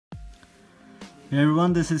Hey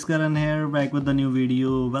everyone, this is Karan here, back with the new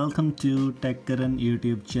video. Welcome to Tech Karan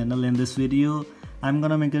YouTube channel. In this video, I'm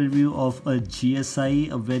gonna make a review of a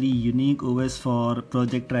GSI, a very unique OS for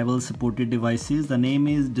Project Travel supported devices. The name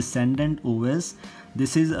is Descendant OS.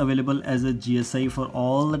 This is available as a GSI for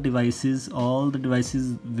all the devices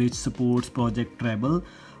which supports Project Travel.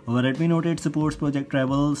 Our Redmi Note 8 supports Project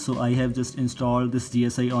Travel, so I have just installed this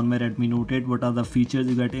GSI on my Redmi Note 8. What are the features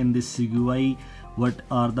you get in this UI? What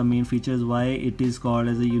are the main features? Why it is called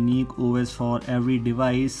as a unique OS for every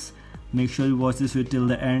device? Make sure you watch this video till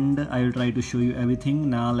the end. I will try to show you everything.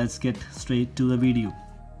 Now let's get straight to the video.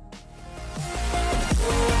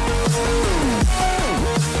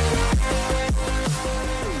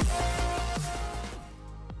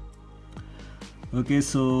 Okay,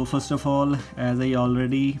 so first of all, as I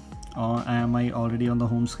already on the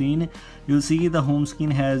home screen, you'll see the home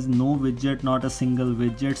screen has no widget, not a single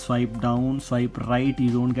widget. Swipe down, swipe right,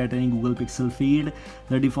 you don't get any Google Pixel feed.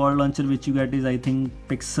 The default launcher which you get is, I think,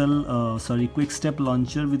 Quick Step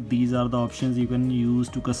launcher. With these are the options you can use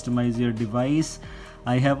to customize your device.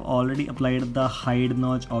 I have already applied the hide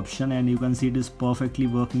notch option and you can see it is perfectly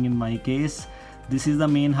working in my case. This is the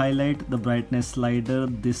main highlight, the brightness slider.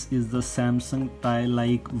 This is the Samsung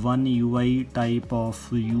like One UI type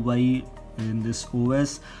of UI in this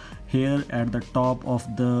OS. Here at the top of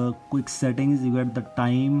the quick settings, you get the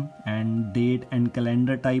time and date and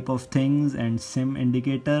calendar type of things and SIM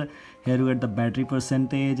indicator. Here you get the battery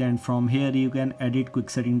percentage, and from here you can edit quick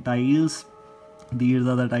setting tiles. These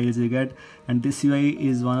are the tiles you get, and this UI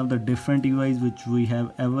is one of the different UIs which we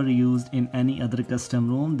have ever used in any other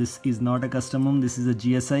custom ROM. This is not a custom ROM, this is a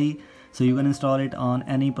GSI, so you can install it on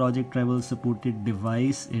any Project Travel supported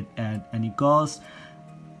device at any cost.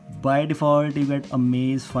 By default you get a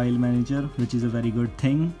Maze file manager, which is a very good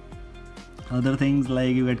thing. Other things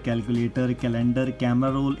like you get calculator, calendar,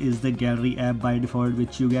 camera roll is the gallery app by default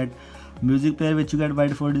which you get. Music player which you get by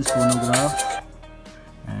default is phonograph.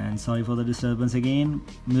 And sorry for the disturbance again.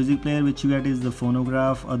 Music player which you get is the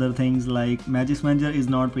phonograph. Other things like Magic Manager is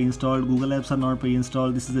not pre-installed, Google Apps are not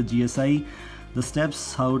pre-installed. This is a GSI. The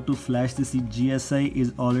steps how to flash this GSI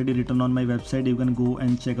is already written on my website. You can go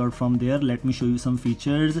and check out from there. Let me show you some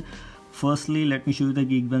features. Firstly, let me show you the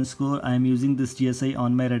Geekbench score. I am using this GSI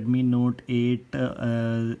on my Redmi Note 8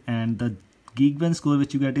 and the Geekbench score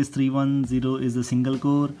which you get is 310 is the single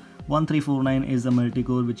core, 1349 is the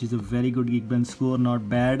multi-core, which is a very good Geekbench score, not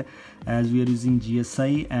bad, as we are using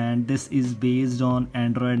GSI, and this is based on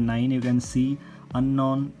Android 9. You can see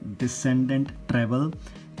unknown Descendant Travel,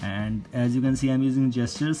 and as you can see I'm using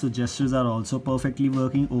gestures, so gestures are also perfectly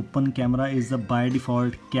working. Open camera is the by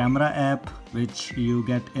default camera app which you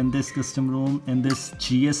get in this custom ROM in this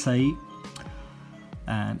GSI.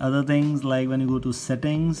 And other things like when you go to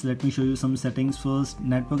settings, let me show you some settings first.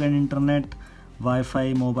 Network and internet,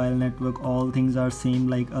 Wi-Fi, mobile network, all things are same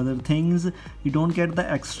like other things. You don't get the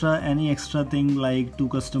any extra thing like to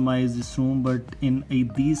customize this room, but in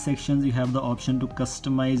these sections you have the option to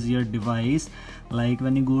customize your device. Like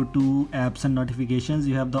when you go to apps and notifications,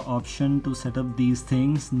 you have the option to set up these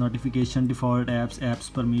things: notification, default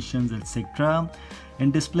apps permissions, etc.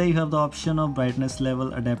 In display you have the option of brightness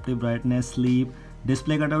level, adaptive brightness, sleep,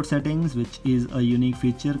 display cutout settings, which is a unique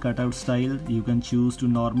feature. Cutout style, you can choose to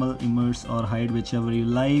normal, immerse or hide, whichever you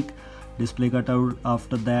like. Display cutout,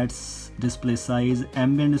 after that display size.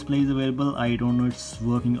 Ambient display is available, I don't know it's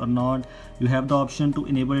working or not. You have the option to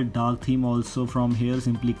enable dark theme also from here.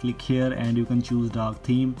 Simply click here and you can choose dark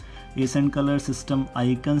theme. Accent color, system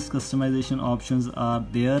icons customization options are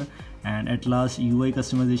there. And at last, UI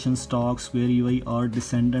customization, stock, square UI or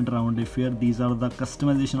descendant round affair. These are the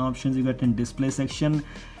customization options you get in display section.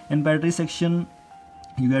 In battery section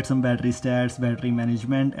you get some battery stats, battery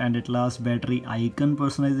management, and at last battery icon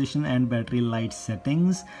personalization and battery light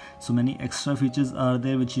settings. So many extra features are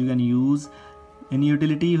there which you can use. In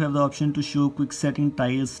utility you have the option to show quick setting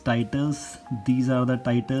tiles, titles. These are the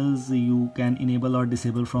titles you can enable or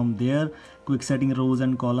disable from there. Quick setting rows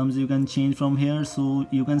and columns you can change from here. So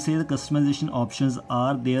you can say the customization options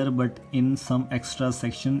are there, but in some extra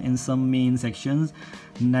section, in some main sections.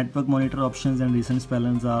 Network monitor options and recent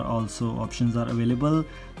spellings are also options are available.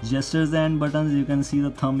 Gestures and buttons, you can see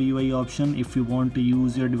the thumb UI option. If you want to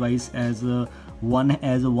use your device as a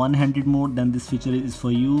one-handed mode, then this feature is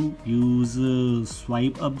for you. Use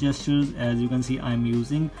swipe up gestures, as you can see I'm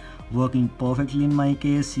using, working perfectly in my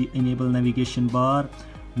case. Enable navigation bar.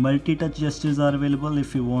 Multi-touch gestures are available.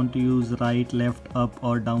 If you want to use right, left, up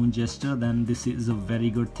or down gesture, then this is a very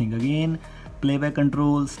good thing again. Playback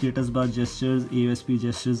control, status bar gestures, AOSP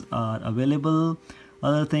gestures are available.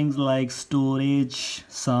 Other things like storage,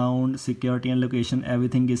 sound, security and location,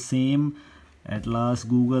 everything is same. At last,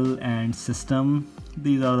 Google and system.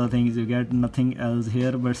 These are the things you get, nothing else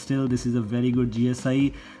here, but still this is a very good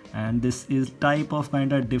GSI, and this is type of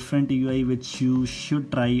kind of different UI which you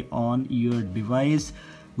should try on your device.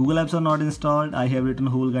 Google apps are not installed. I have written a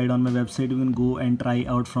whole guide on my website. You can go and try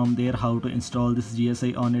out from there how to install this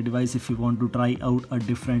GSI on your device if you want to try out a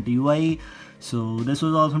different UI. So this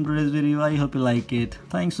was all from today's video. I hope you like it.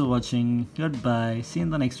 Thanks for watching. Goodbye. See you in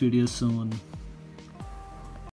the next video soon.